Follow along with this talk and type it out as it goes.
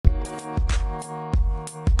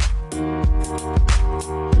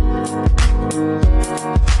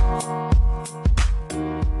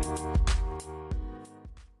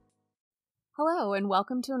and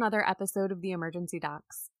welcome to another episode of the Emergency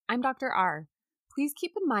Docs. I'm Dr. R. Please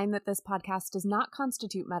keep in mind that this podcast does not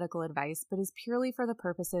constitute medical advice, but is purely for the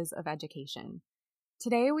purposes of education.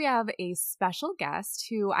 Today we have a special guest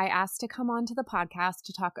who I asked to come on to the podcast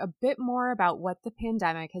to talk a bit more about what the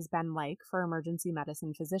pandemic has been like for emergency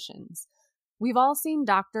medicine physicians. We've all seen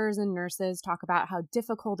doctors and nurses talk about how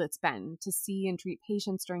difficult it's been to see and treat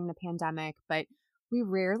patients during the pandemic, but we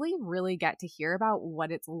rarely really get to hear about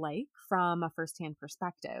what it's like from a firsthand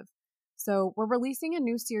perspective. So we're releasing a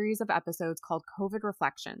new series of episodes called COVID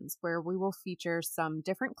Reflections, where we will feature some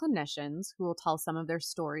different clinicians who will tell some of their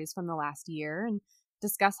stories from the last year and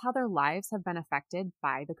discuss how their lives have been affected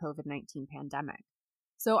by the COVID-19 pandemic.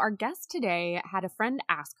 So our guest today had a friend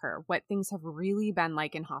ask her what things have really been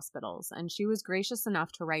like in hospitals, and she was gracious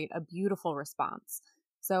enough to write a beautiful response.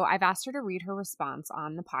 So I've asked her to read her response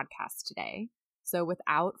on the podcast today. So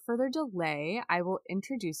without further delay, I will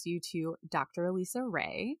introduce you to Dr. Alisa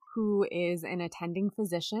Wray, who is an attending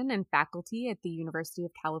physician and faculty at the University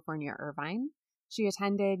of California, Irvine. She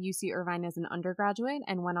attended UC Irvine as an undergraduate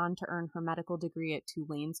and went on to earn her medical degree at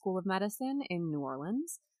Tulane School of Medicine in New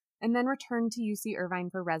Orleans, and then returned to UC Irvine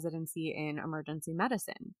for residency in emergency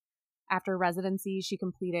medicine. After residency, she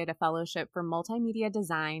completed a fellowship for multimedia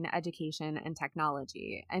design, education, and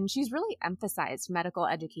technology, and she's really emphasized medical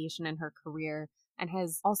education in her career and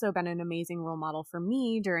has also been an amazing role model for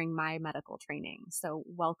me during my medical training. So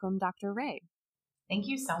welcome, Dr. Wray. Thank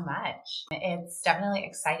you so much. It's definitely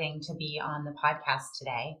exciting to be on the podcast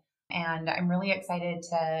today, and I'm really excited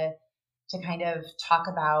to kind of talk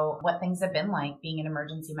about what things have been like being an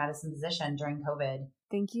emergency medicine physician during COVID.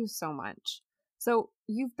 Thank you so much. So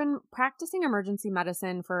you've been practicing emergency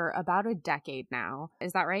medicine for about a decade now.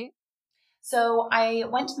 Is that right? So I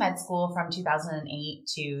went to med school from 2008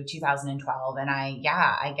 to 2012. And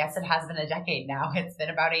I guess it has been a decade now. It's been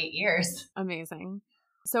about 8 years. Amazing.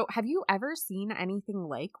 So have you ever seen anything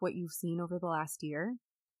like what you've seen over the last year?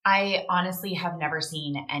 I honestly have never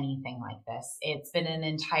seen anything like this. It's been an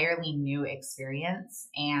entirely new experience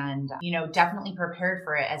and, definitely prepared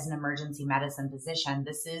for it as an emergency medicine physician.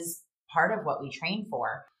 This is part of what we train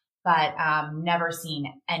for, but never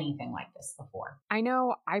seen anything like this before. I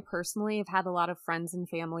know I personally have had a lot of friends and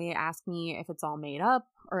family ask me if it's all made up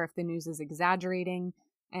or if the news is exaggerating.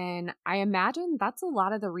 And I imagine that's a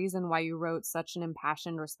lot of the reason why you wrote such an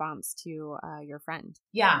impassioned response to your friend.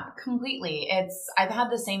 Yeah, completely. I've had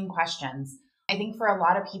the same questions. I think for a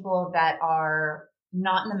lot of people that are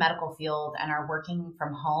not in the medical field and are working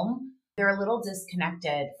from home, they're a little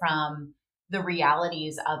disconnected from the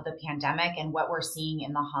realities of the pandemic and what we're seeing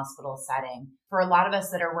in the hospital setting. For a lot of us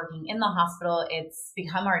that are working in the hospital, it's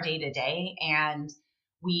become our day to day, and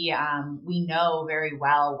we know very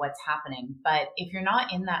well what's happening. But if you're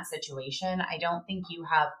not in that situation, I don't think you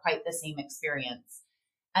have quite the same experience.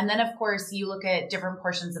 And then, of course, you look at different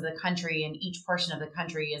portions of the country, and each portion of the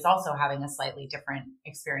country is also having a slightly different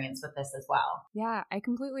experience with this as well. Yeah, I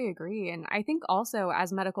completely agree. And I think also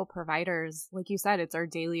as medical providers, like you said, it's our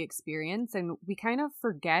daily experience, and we kind of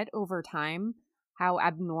forget over time how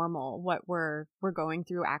abnormal what we're going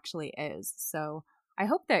through actually is. So I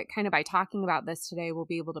hope that kind of by talking about this today, we'll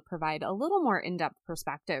be able to provide a little more in-depth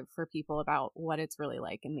perspective for people about what it's really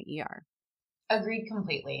like in the ER. Agreed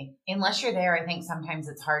completely. Unless you're there, I think sometimes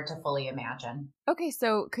it's hard to fully imagine. Okay,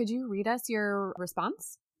 so could you read us your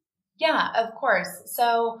response? Yeah, of course.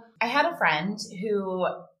 So I had a friend who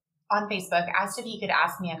on Facebook asked if he could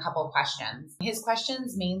ask me a couple questions. His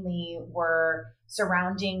questions mainly were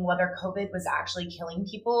surrounding whether COVID was actually killing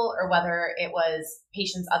people or whether it was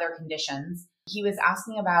patients' other conditions. He was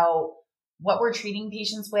asking about what we're treating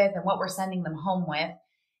patients with and what we're sending them home with.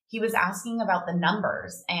 He was asking about the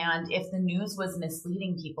numbers and if the news was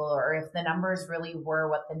misleading people or if the numbers really were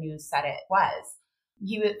what the news said it was.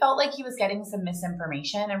 He felt like he was getting some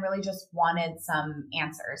misinformation and really just wanted some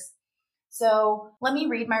answers. So let me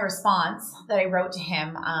read my response that I wrote to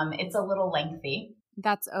him. It's a little lengthy.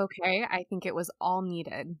 That's okay. I think it was all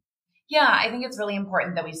needed. Yeah, I think it's really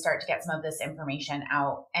important that we start to get some of this information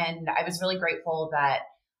out. And I was really grateful that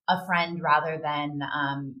a friend, rather than,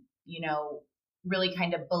 really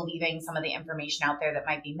kind of believing some of the information out there that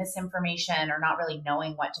might be misinformation or not really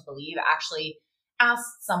knowing what to believe, actually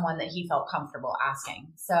asked someone that he felt comfortable asking.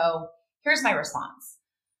 So here's my response.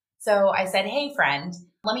 So I said, hey, friend,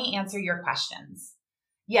 let me answer your questions.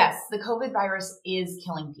 Yes, the COVID virus is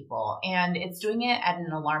killing people, and it's doing it at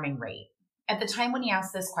an alarming rate. At the time when he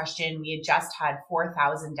asked this question, we had just had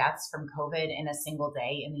 4,000 deaths from COVID in a single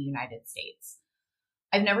day in the United States.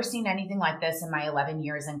 I've never seen anything like this in my 11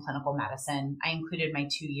 years in clinical medicine. I included my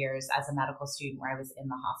 2 years as a medical student where I was in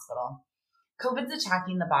the hospital. COVID's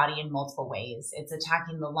attacking the body in multiple ways. It's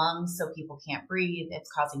attacking the lungs so people can't breathe.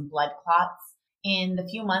 It's causing blood clots. In the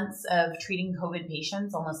few months of treating COVID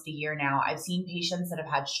patients, almost a year now, I've seen patients that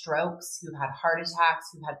have had strokes, who've had heart attacks,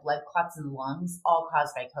 who've had blood clots in the lungs, all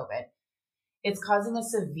caused by COVID. It's causing a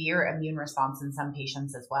severe immune response in some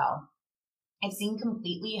patients as well. I've seen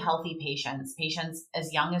completely healthy patients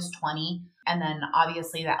as young as 20, and then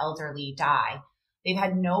obviously the elderly die. They've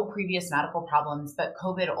had no previous medical problems, but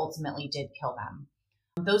COVID ultimately did kill them.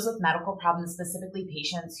 Those with medical problems, specifically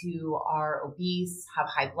patients who are obese, have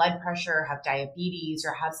high blood pressure, have diabetes,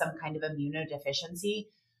 or have some kind of immunodeficiency,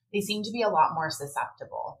 they seem to be a lot more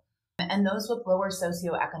susceptible. And those with lower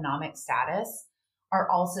socioeconomic status are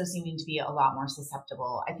also seeming to be a lot more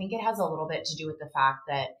susceptible. I think it has a little bit to do with the fact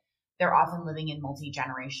that they're often living in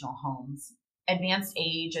multi-generational homes. Advanced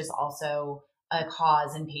age is also a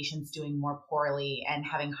cause in patients doing more poorly and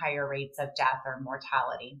having higher rates of death or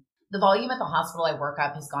mortality. The volume at the hospital I work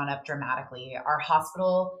up has gone up dramatically. Our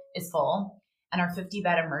hospital is full, and our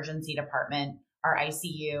 50-bed emergency department, our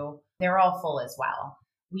ICU, they're all full as well.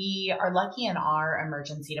 We are lucky in our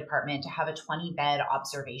emergency department to have a 20-bed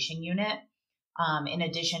observation unit, in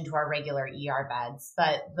addition to our regular ER beds,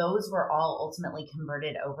 but those were all ultimately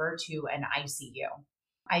converted over to an ICU.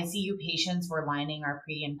 ICU patients were lining our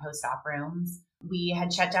pre and post-op rooms. We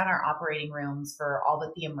had shut down our operating rooms for all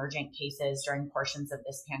but the emergent cases during portions of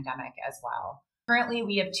this pandemic as well. Currently,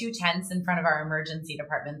 we have 2 tents in front of our emergency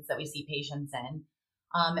departments that we see patients in.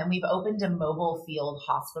 And we've opened a mobile field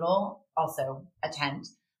hospital, also a tent,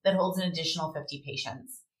 that holds an additional 50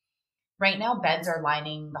 patients. Right now, beds are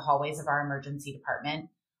lining the hallways of our emergency department.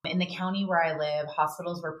 In the county where I live,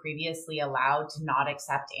 hospitals were previously allowed to not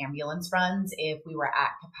accept ambulance runs if we were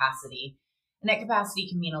at capacity. And at capacity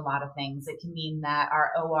can mean a lot of things. It can mean that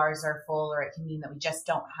our ORs are full, or it can mean that we just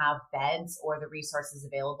don't have beds or the resources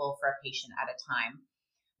available for a patient at a time.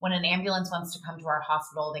 When an ambulance wants to come to our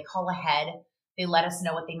hospital, they call ahead. They let us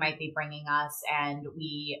know what they might be bringing us. And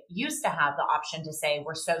we used to have the option to say,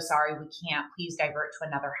 we're so sorry, we can't, please divert to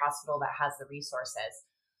another hospital that has the resources.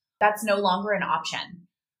 That's no longer an option.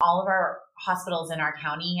 All of our hospitals in our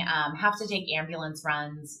county have to take ambulance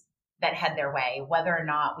runs that head their way, whether or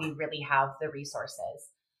not we really have the resources.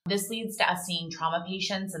 This leads to us seeing trauma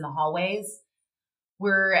patients in the hallways.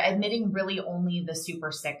 We're admitting really only the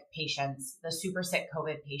super sick patients, the super sick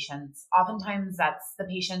COVID patients. Oftentimes that's the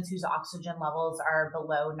patients whose oxygen levels are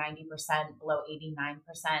below 90%, below 89%.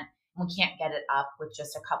 And we can't get it up with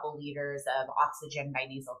just a couple liters of oxygen by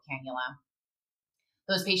nasal cannula.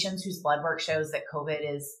 Those patients whose blood work shows that COVID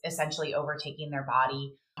is essentially overtaking their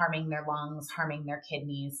body, harming their lungs, harming their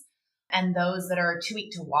kidneys, and those that are too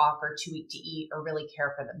weak to walk or too weak to eat or really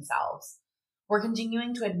care for themselves. We're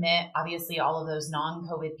continuing to admit, obviously, all of those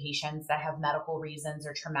non-COVID patients that have medical reasons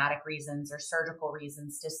or traumatic reasons or surgical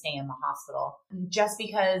reasons to stay in the hospital. Just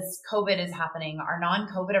because COVID is happening, our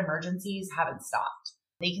non-COVID emergencies haven't stopped.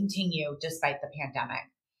 They continue despite the pandemic.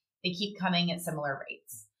 They keep coming at similar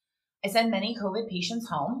rates. I send many COVID patients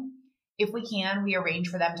home. If we can, we arrange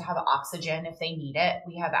for them to have oxygen if they need it.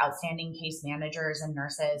 We have outstanding case managers and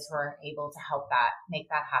nurses who are able to help make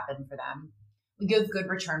that happen for them. We give good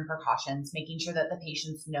return precautions, making sure that the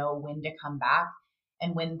patients know when to come back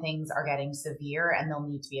and when things are getting severe and they'll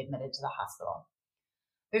need to be admitted to the hospital.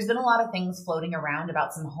 There's been a lot of things floating around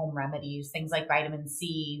about some home remedies, things like vitamin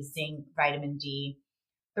C, zinc, vitamin D.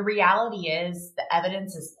 The reality is the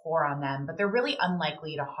evidence is poor on them, but they're really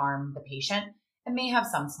unlikely to harm the patient and may have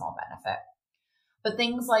some small benefit. But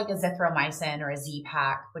things like azithromycin or a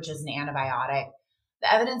Z-Pak, which is an antibiotic,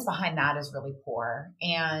 the evidence behind that is really poor.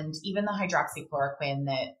 And even the hydroxychloroquine,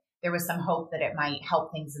 that there was some hope that it might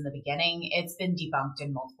help things in the beginning, it's been debunked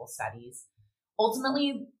in multiple studies.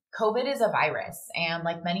 Ultimately, COVID is a virus, and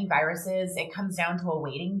like many viruses, it comes down to a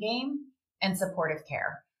waiting game and supportive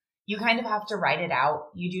care. You kind of have to ride it out.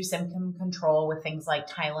 You do symptom control with things like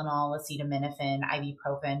Tylenol, acetaminophen,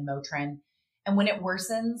 ibuprofen, Motrin. And when it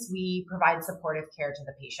worsens, we provide supportive care to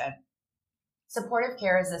the patient. Supportive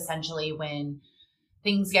care is essentially when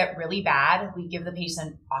things get really bad, we give the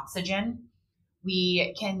patient oxygen.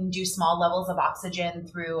 We can do small levels of oxygen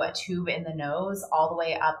through a tube in the nose, all the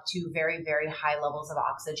way up to very, very high levels of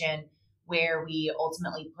oxygen, where we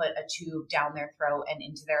ultimately put a tube down their throat and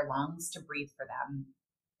into their lungs to breathe for them,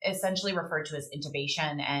 essentially referred to as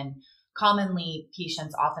intubation. And commonly,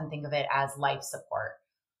 patients often think of it as life support.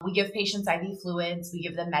 We give patients IV fluids. We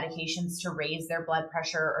give them medications to raise their blood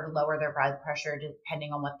pressure or to lower their blood pressure,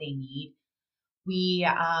 depending on what they need. We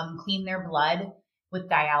clean their blood with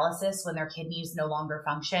dialysis when their kidneys no longer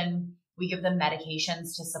function. We give them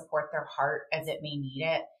medications to support their heart as it may need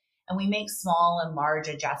it. And we make small and large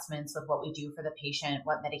adjustments with what we do for the patient,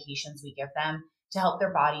 what medications we give them to help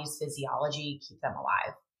their body's physiology keep them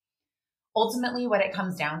alive. Ultimately, what it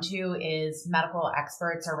comes down to is medical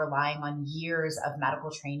experts are relying on years of medical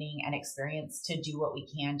training and experience to do what we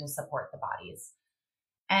can to support the bodies.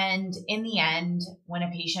 And in the end, when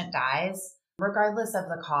a patient dies, regardless of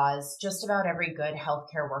the cause, just about every good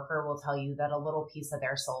healthcare worker will tell you that a little piece of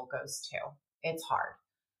their soul goes too. It's hard.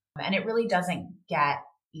 And it really doesn't get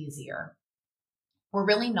easier. We're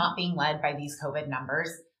really not being led by these COVID numbers.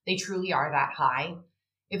 They truly are that high.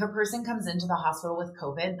 If a person comes into the hospital with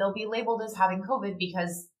COVID, they'll be labeled as having COVID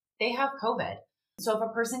because they have COVID. So if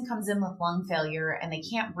a person comes in with lung failure and they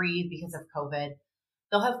can't breathe because of COVID,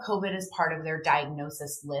 they'll have COVID as part of their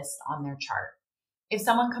diagnosis list on their chart. If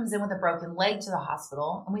someone comes in with a broken leg to the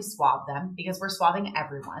hospital and we swab them, because we're swabbing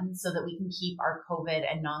everyone so that we can keep our COVID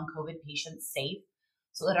and non-COVID patients safe,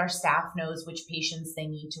 so that our staff knows which patients they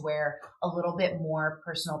need to wear a little bit more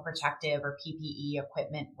personal protective or PPE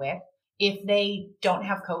equipment with. If they don't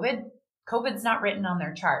have COVID, COVID's not written on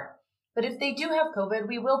their chart. But if they do have COVID,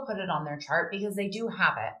 we will put it on their chart because they do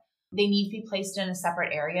have it. They need to be placed in a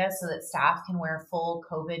separate area so that staff can wear full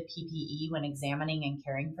COVID PPE when examining and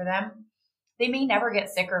caring for them. They may never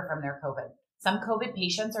get sicker from their COVID. Some COVID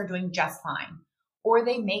patients are doing just fine, or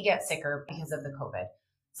they may get sicker because of the COVID.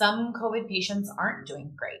 Some COVID patients aren't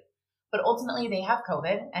doing great, but ultimately they have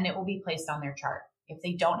COVID and it will be placed on their chart. If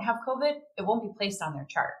they don't have COVID, it won't be placed on their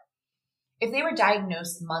chart. If they were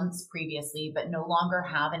diagnosed months previously but no longer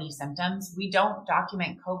have any symptoms, we don't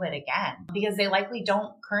document COVID again because they likely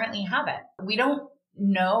don't currently have it. We don't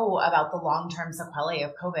know about the long-term sequelae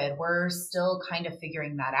of COVID. We're still kind of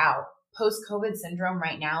figuring that out. Post-COVID syndrome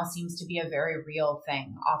right now seems to be a very real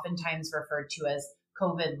thing, oftentimes referred to as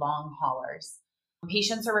COVID long haulers.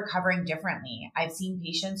 Patients are recovering differently. I've seen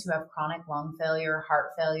patients who have chronic lung failure,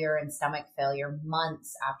 heart failure, and stomach failure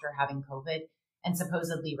months after having COVID and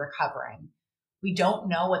supposedly recovering. We don't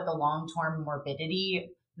know what the long-term morbidity,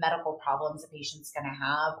 medical problems a patient's going to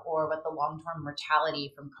have, or what the long-term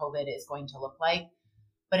mortality from COVID is going to look like,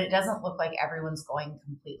 but it doesn't look like everyone's going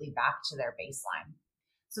completely back to their baseline.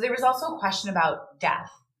 So there was also a question about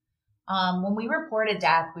death. When we report a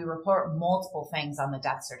death, we report multiple things on the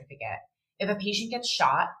death certificate. If a patient gets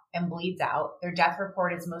shot and bleeds out, their death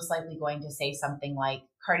report is most likely going to say something like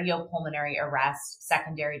cardiopulmonary arrest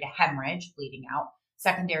secondary to hemorrhage, bleeding out,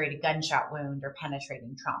 secondary to gunshot wound or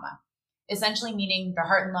penetrating trauma, essentially meaning their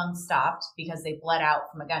heart and lungs stopped because they bled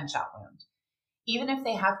out from a gunshot wound. Even if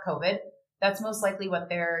they have COVID, that's most likely what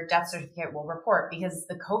their death certificate will report because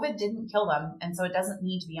the COVID didn't kill them, and so it doesn't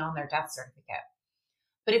need to be on their death certificate.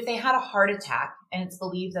 But if they had a heart attack and it's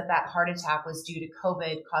believed that that heart attack was due to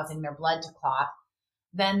COVID causing their blood to clot,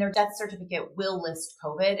 then their death certificate will list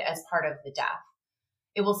COVID as part of the death.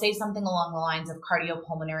 It will say something along the lines of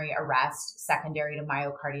cardiopulmonary arrest, secondary to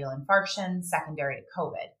myocardial infarction, secondary to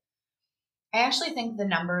COVID. I actually think the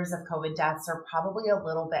numbers of COVID deaths are probably a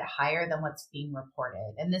little bit higher than what's being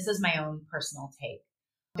reported. And this is my own personal take.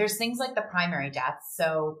 There's things like the primary deaths.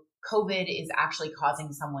 So COVID is actually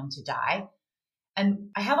causing someone to die. And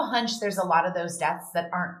I have a hunch there's a lot of those deaths that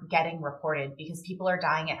aren't getting reported because people are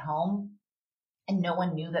dying at home and no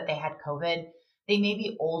one knew that they had COVID. They may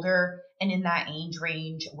be older and in that age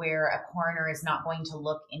range where a coroner is not going to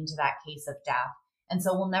look into that case of death. And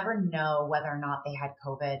so we'll never know whether or not they had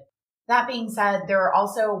COVID. That being said, there are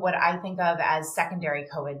also what I think of as secondary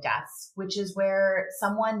COVID deaths, which is where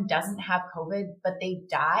someone doesn't have COVID, but they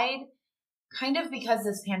died kind of because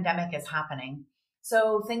this pandemic is happening.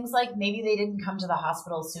 So things like maybe they didn't come to the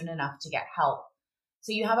hospital soon enough to get help.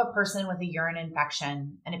 So you have a person with a urine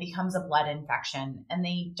infection and it becomes a blood infection and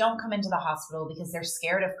they don't come into the hospital because they're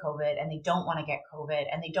scared of COVID and they don't want to get COVID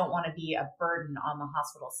and they don't want to be a burden on the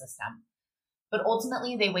hospital system. But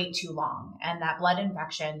ultimately they wait too long and that blood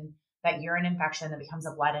infection, that urine infection that becomes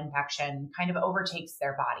a blood infection kind of overtakes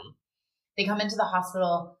their body. They come into the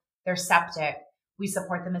hospital, they're septic. We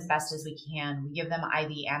support them as best as we can. We give them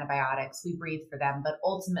IV antibiotics. We breathe for them, but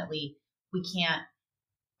ultimately we can't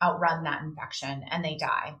outrun that infection and they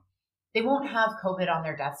die. They won't have COVID on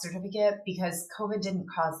their death certificate because COVID didn't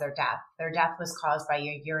cause their death. Their death was caused by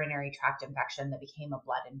a urinary tract infection that became a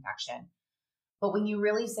blood infection. But when you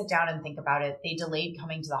really sit down and think about it, they delayed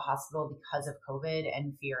coming to the hospital because of COVID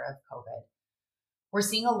and fear of COVID. We're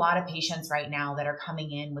seeing a lot of patients right now that are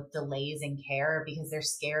coming in with delays in care because they're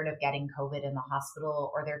scared of getting COVID in the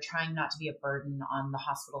hospital or they're trying not to be a burden on the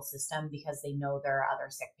hospital system because they know there are other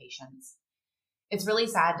sick patients. It's really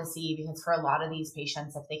sad to see because for a lot of these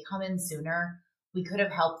patients, if they come in sooner, we could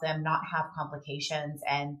have helped them not have complications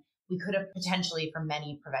and we could have potentially for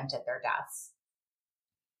many prevented their deaths.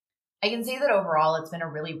 I can say that overall, it's been a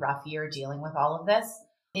really rough year dealing with all of this.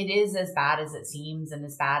 It is as bad as it seems and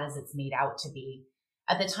as bad as it's made out to be.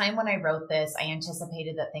 At the time when I wrote this, I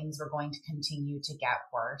anticipated that things were going to continue to get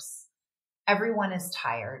worse. Everyone is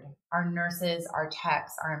tired. Our nurses, our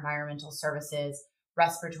techs, our environmental services,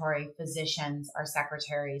 respiratory physicians, our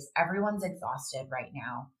secretaries, everyone's exhausted right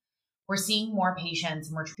now. We're seeing more patients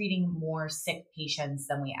and we're treating more sick patients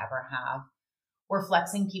than we ever have. We're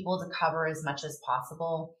flexing people to cover as much as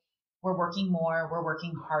possible. We're working more. We're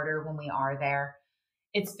working harder when we are there.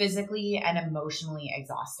 It's physically and emotionally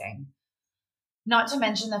exhausting. Not to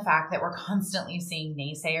mention the fact that we're constantly seeing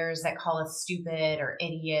naysayers that call us stupid or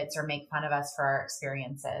idiots or make fun of us for our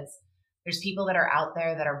experiences. There's people that are out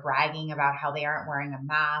there that are bragging about how they aren't wearing a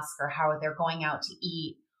mask or how they're going out to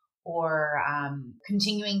eat or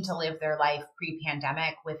continuing to live their life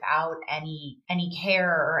pre-pandemic without any care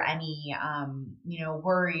or any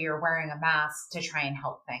worry or wearing a mask to try and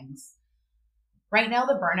help things. Right now,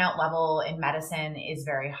 the burnout level in medicine is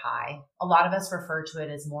very high. A lot of us refer to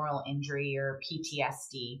it as moral injury or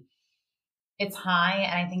PTSD. It's high,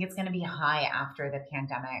 and I think it's going to be high after the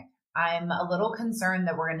pandemic. I'm a little concerned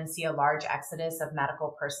that we're going to see a large exodus of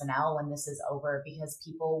medical personnel when this is over because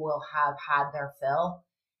people will have had their fill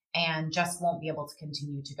and just won't be able to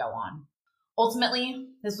continue to go on. Ultimately,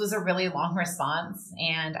 this was a really long response,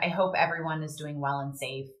 and I hope everyone is doing well and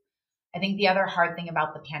safe. I think the other hard thing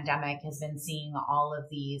about the pandemic has been seeing all of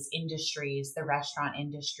these industries, the restaurant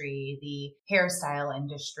industry, the hairstyle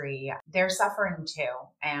industry, they're suffering too.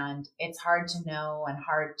 And it's hard to know and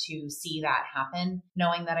hard to see that happen,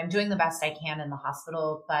 knowing that I'm doing the best I can in the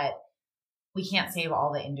hospital, but we can't save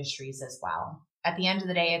all the industries as well. At the end of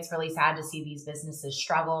the day, it's really sad to see these businesses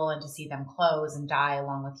struggle and to see them close and die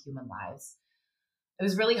along with human lives. I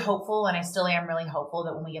was really hopeful, and I still am really hopeful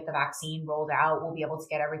that when we get the vaccine rolled out, we'll be able to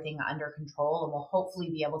get everything under control and we'll hopefully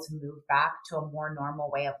be able to move back to a more normal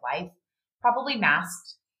way of life, probably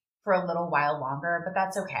masked for a little while longer, but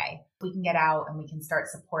that's okay. If we can get out and we can start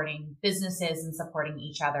supporting businesses and supporting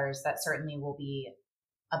each other's, that certainly will be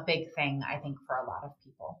a big thing, I think, for a lot of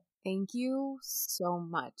people. Thank you so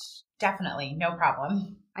much. Definitely. No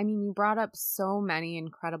problem. I mean, you brought up so many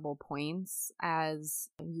incredible points as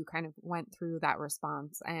you kind of went through that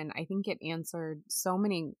response. And I think it answered so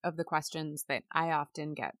many of the questions that I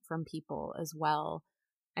often get from people as well.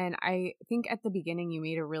 And I think at the beginning, you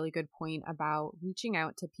made a really good point about reaching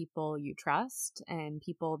out to people you trust and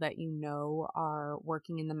people that you know are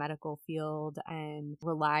working in the medical field and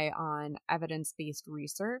rely on evidence-based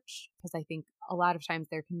research. Because I think a lot of times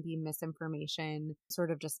there can be misinformation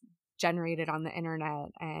sort of just generated on the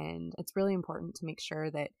internet. And it's really important to make sure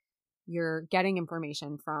that you're getting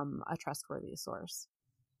information from a trustworthy source.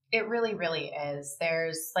 It really, really is.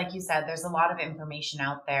 There's, like you said, there's a lot of information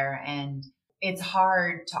out there, and it's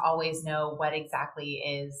hard to always know what exactly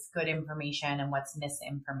is good information and what's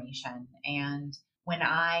misinformation. And when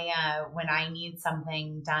I need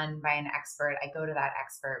something done by an expert, I go to that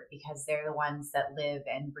expert because they're the ones that live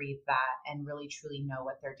and breathe that and really truly know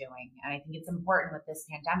what they're doing. And I think it's important with this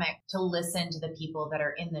pandemic to listen to the people that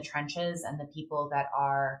are in the trenches and the people that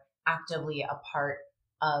are actively a part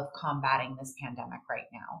of combating this pandemic right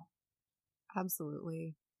now.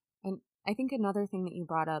 Absolutely. And I think another thing that you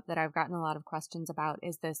brought up that I've gotten a lot of questions about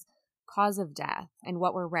is this cause of death and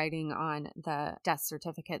what we're writing on the death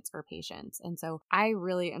certificates for patients. And so I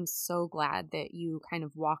really am so glad that you kind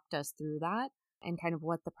of walked us through that and kind of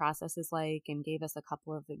what the process is like and gave us a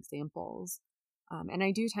couple of examples. And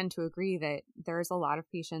I do tend to agree that there's a lot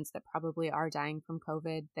of patients that probably are dying from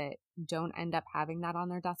COVID that don't end up having that on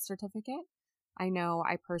their death certificate. I know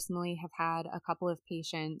I personally have had a couple of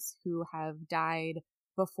patients who have died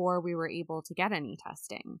before we were able to get any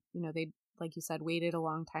testing. You know, they, like you said, waited a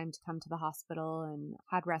long time to come to the hospital and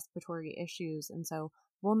had respiratory issues. And so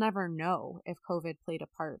we'll never know if COVID played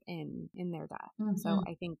a part in their death. Mm-hmm. So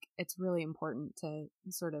I think it's really important to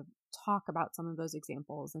sort of talk about some of those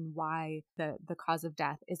examples and why the cause of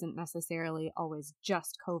death isn't necessarily always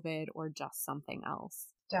just COVID or just something else.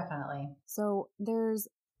 Definitely. So there's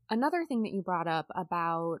another thing that you brought up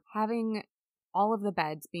about having all of the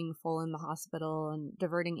beds being full in the hospital and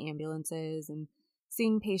diverting ambulances and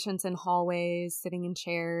seeing patients in hallways, sitting in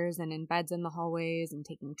chairs and in beds in the hallways and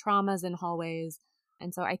taking traumas in hallways.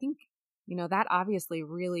 And so I think, you know, that obviously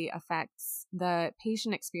really affects the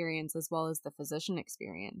patient experience as well as the physician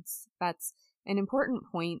experience. That's an important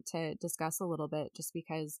point to discuss a little bit just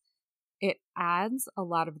because it adds a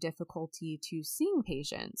lot of difficulty to seeing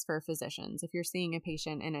patients for physicians. If you're seeing a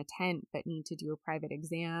patient in a tent but need to do a private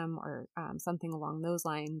exam or something along those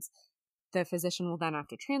lines, the physician will then have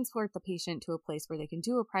to transport the patient to a place where they can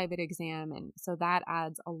do a private exam. And so that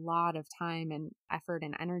adds a lot of time and effort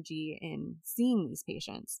and energy in seeing these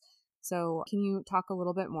patients. So can you talk a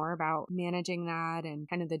little bit more about managing that and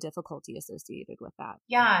kind of the difficulty associated with that?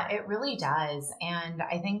 Yeah, it really does. And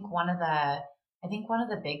I think one of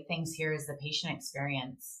the big things here is the patient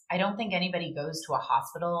experience. I don't think anybody goes to a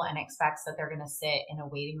hospital and expects that they're going to sit in a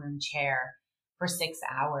waiting room chair for 6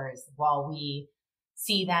 hours while we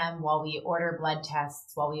see them, while we order blood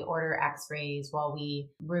tests, while we order x-rays, while we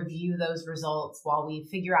review those results, while we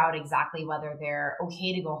figure out exactly whether they're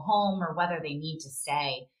okay to go home or whether they need to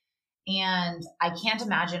stay. And I can't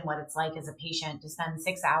imagine what it's like as a patient to spend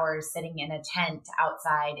 6 hours sitting in a tent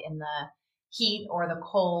outside in the heat or the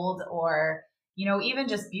cold or, even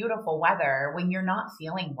just beautiful weather when you're not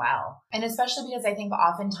feeling well. And especially because I think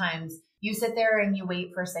oftentimes you sit there and you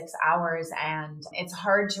wait for 6 hours and it's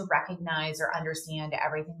hard to recognize or understand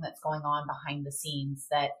everything that's going on behind the scenes.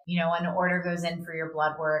 That, an order goes in for your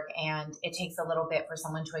blood work and it takes a little bit for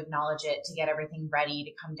someone to acknowledge it, to get everything ready,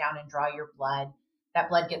 to come down and draw your blood. That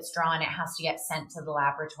blood gets drawn, it has to get sent to the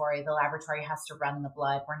laboratory. The laboratory has to run the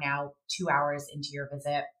blood. We're now 2 hours into your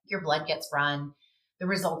visit. Your blood gets run. The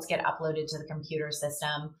results get uploaded to the computer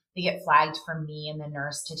system. They get flagged for me and the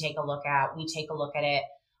nurse to take a look at. We take a look at it.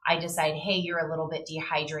 I decide, hey, you're a little bit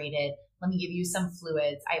dehydrated. Let me give you some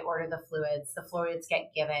fluids. I order the fluids. The fluids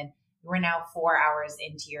get given. We're now 4 hours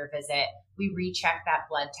into your visit. We recheck that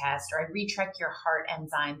blood test, or I recheck your heart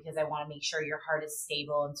enzyme because I want to make sure your heart is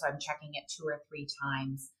stable. And so I'm checking it 2 or 3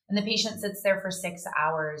 times. And the patient sits there for 6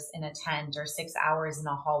 hours in a tent or 6 hours in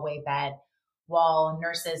a hallway bed while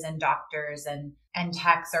nurses and doctors and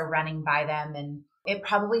techs are running by them. And it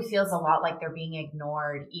probably feels a lot like they're being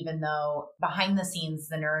ignored, even though behind the scenes,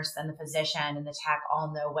 the nurse and the physician and the tech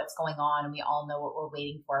all know what's going on and we all know what we're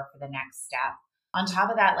waiting for the next step. On top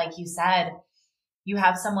of that, like you said, you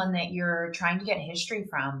have someone that you're trying to get history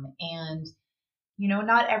from. And,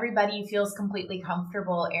 not everybody feels completely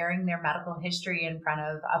comfortable airing their medical history in front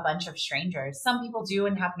of a bunch of strangers. Some people do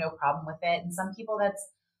and have no problem with it. And some people that's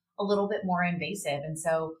a little bit more invasive. And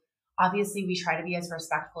so obviously we try to be as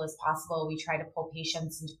respectful as possible. We try to pull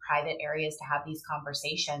patients into private areas to have these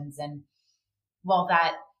conversations. And while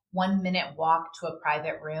that 1 minute walk to a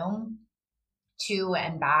private room to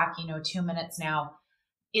and back, 2 minutes now,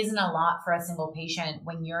 isn't a lot for a single patient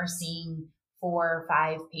when you're seeing 4 or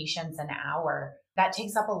 5 patients an hour. That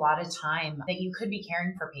takes up a lot of time that you could be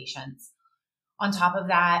caring for patients. On top of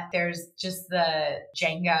that, there's just the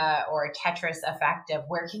Jenga or Tetris effect of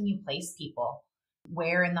where can you place people?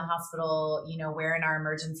 Where in the hospital, where in our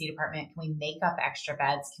emergency department can we make up extra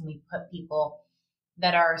beds? Can we put people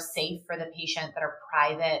that are safe for the patient, that are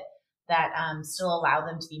private, that still allow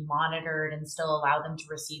them to be monitored and still allow them to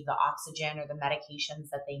receive the oxygen or the medications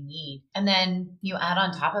that they need? And then you add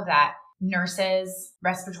on top of that, nurses,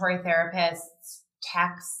 respiratory therapists,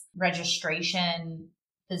 techs, registration,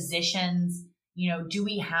 physicians. Do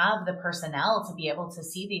we have the personnel to be able to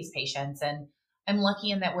see these patients? And I'm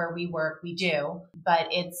lucky in that where we work, we do, but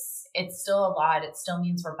it's still a lot. It still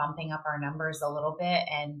means we're bumping up our numbers a little bit.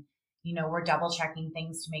 And we're double checking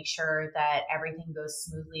things to make sure that everything goes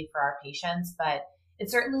smoothly for our patients, but it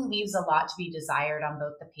certainly leaves a lot to be desired on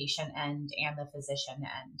both the patient end and the physician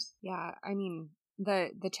end. Yeah, I mean,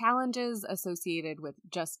 the challenges associated with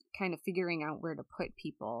just kind of figuring out where to put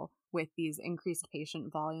people with these increased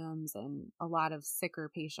patient volumes and a lot of sicker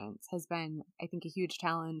patients has been, I think, a huge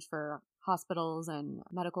challenge for hospitals and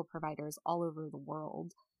medical providers all over the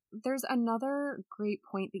world. There's another great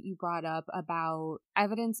point that you brought up about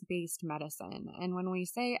evidence-based medicine. And when we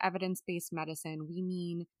say evidence-based medicine, we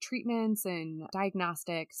mean treatments and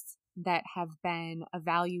diagnostics that have been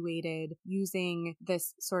evaluated using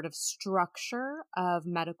this sort of structure of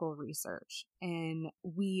medical research. And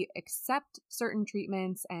we accept certain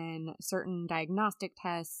treatments and certain diagnostic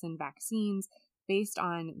tests and vaccines based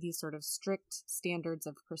on these sort of strict standards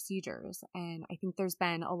of procedures. And I think there's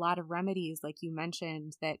been a lot of remedies, like you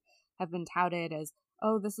mentioned, that have been touted as,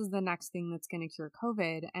 oh, this is the next thing that's going to cure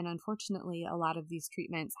COVID. And unfortunately, a lot of these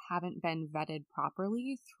treatments haven't been vetted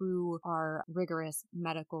properly through our rigorous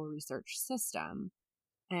medical research system.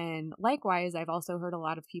 And likewise, I've also heard a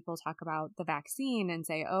lot of people talk about the vaccine and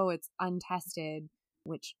say, oh, it's untested,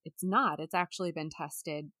 which it's not. It's actually been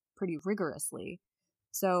tested pretty rigorously.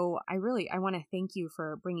 So I want to thank you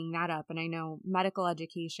for bringing that up. And I know medical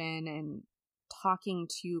education and talking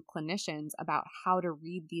to clinicians about how to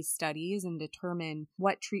read these studies and determine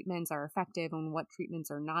what treatments are effective and what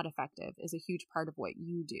treatments are not effective is a huge part of what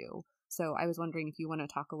you do. So I was wondering if you want to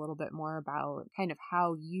talk a little bit more about kind of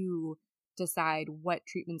how you decide what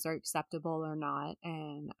treatments are acceptable or not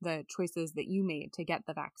and the choices that you made to get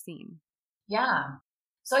the vaccine? Yeah.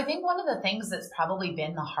 So I think one of the things that's probably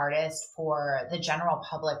been the hardest for the general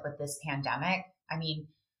public with this pandemic, I mean,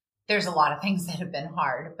 there's a lot of things that have been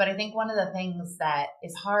hard, but I think one of the things that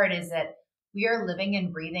is hard is that we are living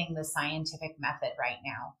and breathing the scientific method right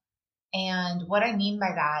now. And what I mean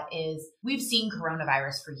by that is we've seen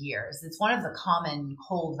coronavirus for years. It's one of the common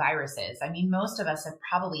cold viruses. I mean, most of us have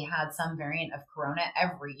probably had some variant of corona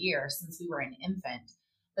every year since we were an infant.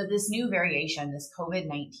 But this new variation, this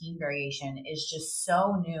COVID-19 variation, is just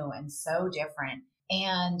so new and so different.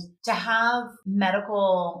 And to have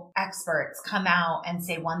medical experts come out and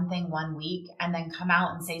say one thing one week and then come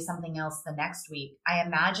out and say something else the next week, I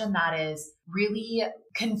imagine that is really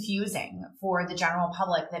confusing for the general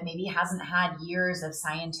public that maybe hasn't had years of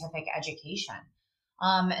scientific education.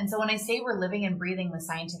 And so when I say we're living and breathing the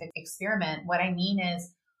scientific experiment, what I mean is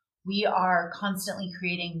we are constantly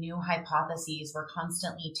creating new hypotheses. We're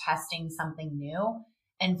constantly testing something new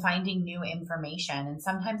and finding new information. And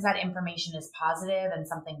sometimes that information is positive and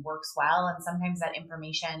something works well. And sometimes that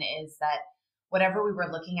information is that whatever we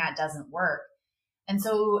were looking at doesn't work. And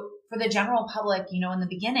so for the general public, in the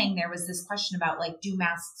beginning, there was this question about do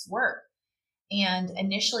masks work? And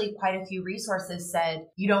initially, quite a few resources said,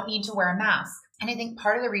 you don't need to wear a mask. And I think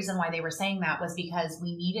part of the reason why they were saying that was because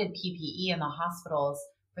we needed PPE in the hospitals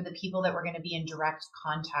for the people that were going to be in direct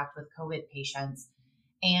contact with COVID patients.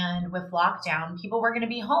 And with lockdown, people were going to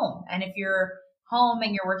be home. And if you're home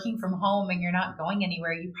and you're working from home and you're not going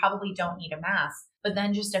anywhere, you probably don't need a mask. But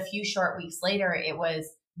then just a few short weeks later, it was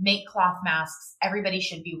make cloth masks. Everybody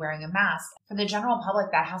should be wearing a mask. For the general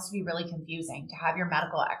public, that has to be really confusing to have your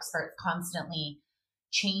medical experts constantly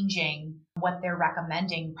changing what they're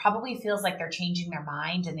recommending. Probably feels like they're changing their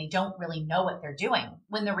mind and they don't really know what they're doing.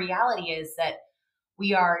 When the reality is that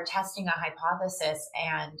we are testing a hypothesis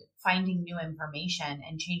and finding new information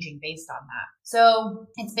and changing based on that. So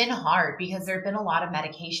it's been hard because there have been a lot of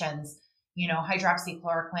medications.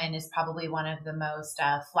 Hydroxychloroquine is probably one of the most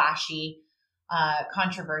flashy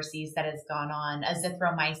controversies that has gone on.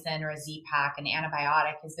 Azithromycin or a Z-Pak, an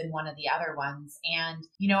antibiotic, has been one of the other ones. And,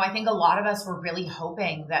 I think a lot of us were really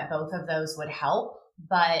hoping that both of those would help,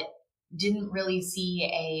 but didn't really see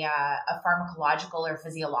a pharmacological or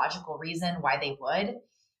physiological reason why they would.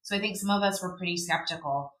 So I think some of us were pretty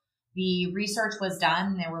skeptical. The research was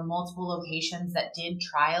done. There were multiple locations that did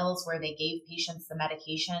trials where they gave patients the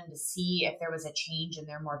medication to see if there was a change in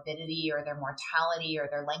their morbidity or their mortality or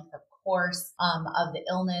their length of course of the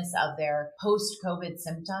illness, of their post-COVID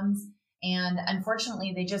symptoms. And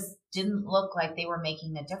unfortunately, they just didn't look like they were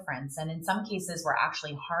making a difference. And in some cases, were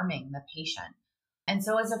actually harming the patient. And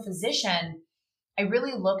so as a physician, I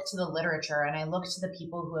really look to the literature and I look to the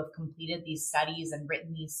people who have completed these studies and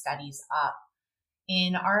written these studies up.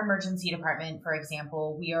 In our emergency department, for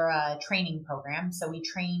example, we are a training program. So we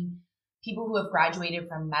train people who have graduated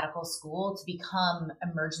from medical school to become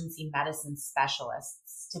emergency medicine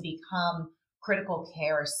specialists, to become critical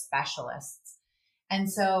care specialists. And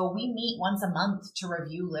so we meet once a month to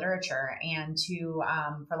review literature and to,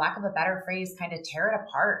 for lack of a better phrase, kind of tear it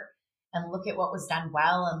apart and look at what was done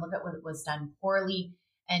well and look at what was done poorly,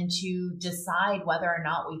 and to decide whether or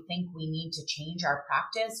not we think we need to change our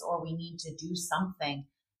practice or we need to do something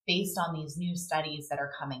based on these new studies that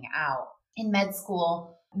are coming out. In med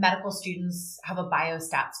school, medical students have a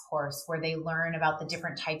biostats course where they learn about the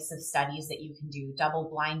different types of studies that you can do,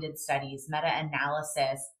 double-blinded studies,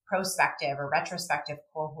 meta-analysis, prospective or retrospective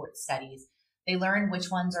cohort studies. They learn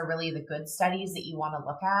which ones are really the good studies that you want to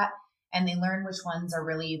look at, and they learn which ones are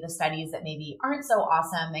really the studies that maybe aren't so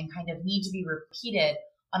awesome and kind of need to be repeated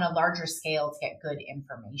on a larger scale to get good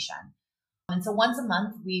information. And so once a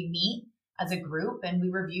month, we meet as a group and we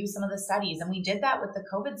review some of the studies. And we did that with the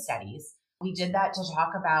COVID studies. We did that to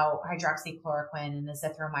talk about hydroxychloroquine and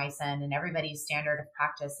azithromycin and everybody's standard of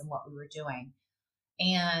practice and what we were doing.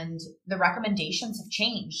 And the recommendations have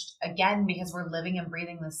changed, again, because we're living and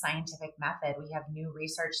breathing the scientific method. We have new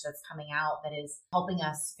research that's coming out that is helping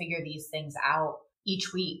us figure these things out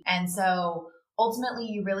each week. And so ultimately,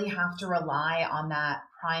 you really have to rely on that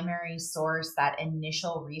primary source, that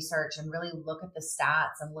initial research, and really look at the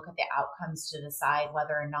stats and look at the outcomes to decide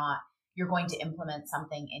whether or not you're going to implement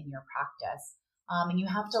something in your practice. And you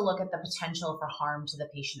have to look at the potential for harm to the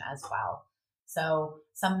patient as well. So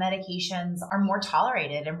some medications are more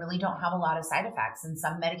tolerated and really don't have a lot of side effects. And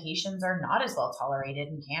some medications are not as well tolerated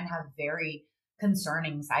and can have very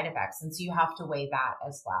concerning side effects. And so you have to weigh that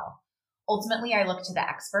as well. Ultimately, I look to the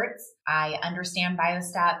experts. I understand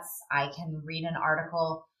biostats. I can read an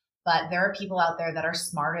article, but there are people out there that are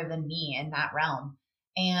smarter than me in that realm.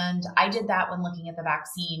 And I did that when looking at the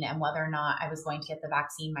vaccine and whether or not I was going to get the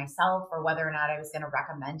vaccine myself or whether or not I was going to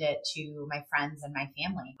recommend it to my friends and my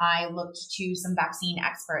family. I looked to some vaccine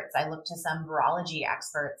experts. I looked to some virology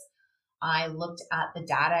experts. I looked at the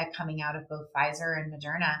data coming out of both Pfizer and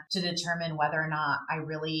Moderna to determine whether or not I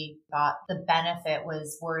really thought the benefit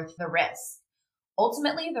was worth the risk.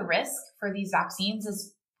 Ultimately, the risk for these vaccines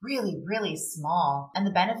is really, really small, and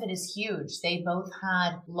the benefit is huge. They both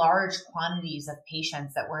had large quantities of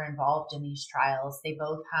patients that were involved in these trials. They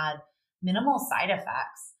both had minimal side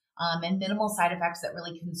effects, and minimal side effects that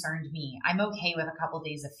really concerned me. I'm okay with a couple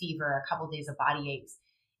days of fever, a couple days of body aches,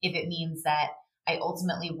 if it means that I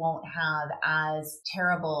ultimately won't have as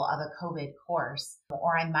terrible of a COVID course,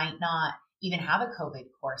 or I might not even have a COVID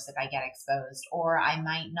course if I get exposed, or I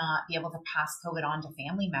might not be able to pass COVID on to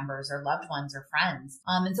family members or loved ones or friends.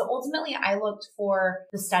 And so ultimately I looked for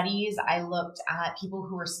the studies. I looked at people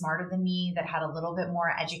who were smarter than me that had a little bit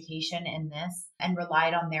more education in this and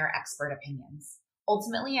relied on their expert opinions.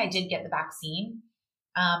 Ultimately, I did get the vaccine.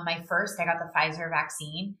 I got the Pfizer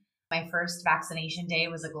vaccine. My first vaccination day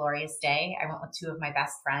was a glorious day. I went with two of my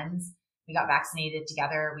best friends. We got vaccinated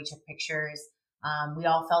together. We took pictures. We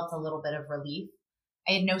all felt a little bit of relief.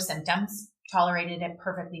 I had no symptoms, tolerated it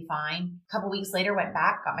perfectly fine. A couple weeks later, went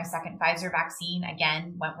back, got my second Pfizer vaccine.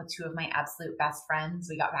 Again, went with two of my absolute best friends.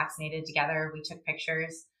 We got vaccinated together. We took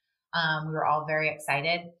pictures. We were all very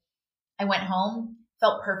excited. I went home,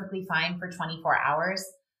 felt perfectly fine for 24 hours.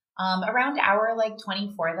 Around hour like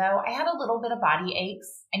 24 though, I had a little bit of body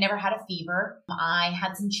aches. I never had a fever. I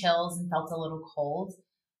had some chills and felt a little cold.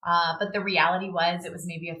 But the reality was it was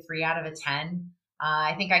maybe a 3 out of a 10.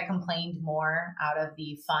 I think I complained more out of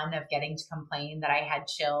the fun of getting to complain that I had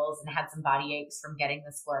chills and had some body aches from getting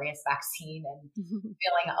this glorious vaccine and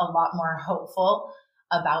feeling a lot more hopeful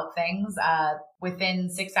about things.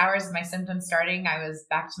 Within 6 hours of my symptoms starting, I was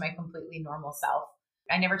back to my completely normal self.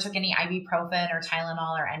 I never took any ibuprofen or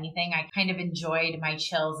Tylenol or anything. I kind of enjoyed my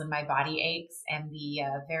chills and my body aches and the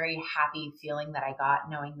very happy feeling that I got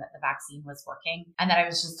knowing that the vaccine was working and that I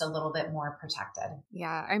was just a little bit more protected.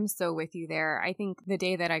 Yeah, I'm so with you there. I think the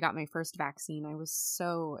day that I got my first vaccine, I was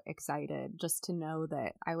so excited just to know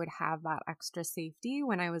that I would have that extra safety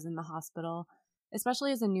when I was in the hospital.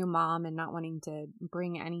 Especially as a new mom and not wanting to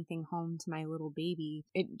bring anything home to my little baby,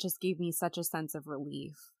 it just gave me such a sense of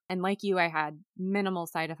relief. And like you, I had minimal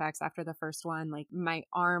side effects after the first one. Like my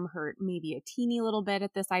arm hurt maybe a teeny little bit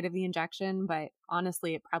at the site of the injection, but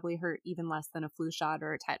honestly, it probably hurt even less than a flu shot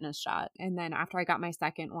or a tetanus shot. And then after I got my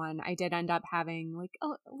second one, I did end up having like a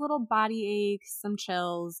little body ache, some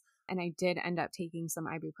chills, and I did end up taking some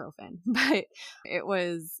ibuprofen, but it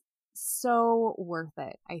was so worth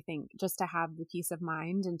it, I think, just to have the peace of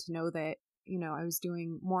mind and to know that, I was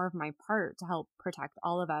doing more of my part to help protect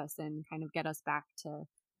all of us and kind of get us back to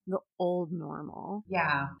the old normal.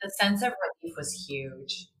 Yeah, the sense of relief was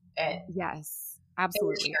huge. Yes, It was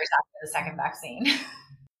absolutely. years after the second vaccine.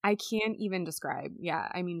 I can't even describe. Yeah,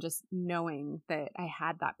 I mean, just knowing that I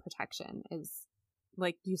had that protection is,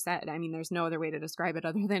 like you said, I mean, there's no other way to describe it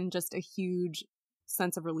other than just a huge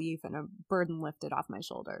sense of relief and a burden lifted off my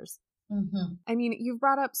shoulders. Mm-hmm. I mean, you've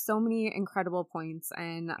brought up so many incredible points,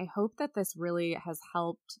 and I hope that this really has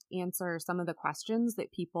helped answer some of the questions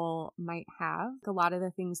that people might have. A lot of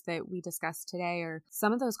the things that we discussed today are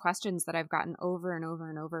some of those questions that I've gotten over and over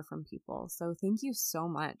and over from people. So thank you so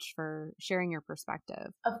much for sharing your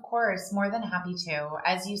perspective. Of course, more than happy to.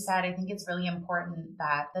 As you said, I think it's really important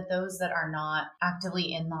that those that are not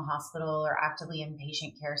actively in the hospital or actively in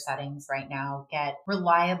patient care settings right now get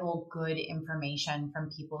reliable, good information from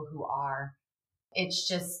people who are.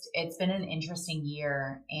 It's been an interesting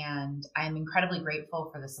year, and I'm incredibly grateful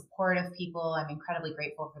for the support of people. I'm incredibly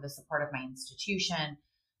grateful for the support of my institution,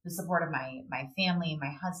 the support of my family,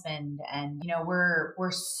 my husband, and we're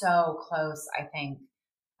so close.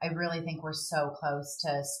 I really think we're so close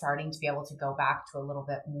to starting to be able to go back to a little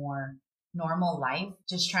bit more normal life,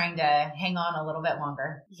 just trying to hang on a little bit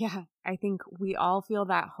longer. Yeah, I think we all feel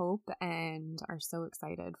that hope and are so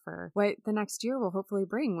excited for what the next year will hopefully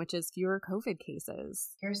bring, which is fewer COVID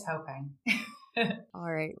cases. Here's hoping. All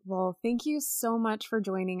right. Well, thank you so much for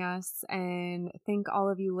joining us, and thank all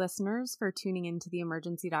of you listeners for tuning into the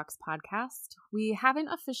Emergency Docs podcast. We haven't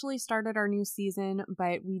officially started our new season,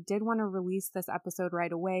 but we did want to release this episode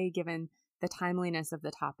right away given the timeliness of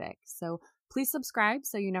the topic. So please subscribe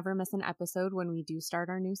so you never miss an episode when we do start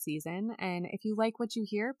our new season. And if you like what you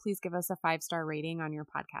hear, please give us a 5-star rating on your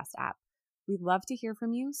podcast app. We'd love to hear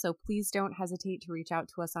from you, so please don't hesitate to reach out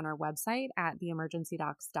to us on our website at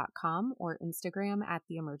theemergencydocs.com or Instagram at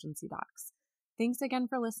theemergencydocs. Thanks again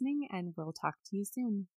for listening, and we'll talk to you soon.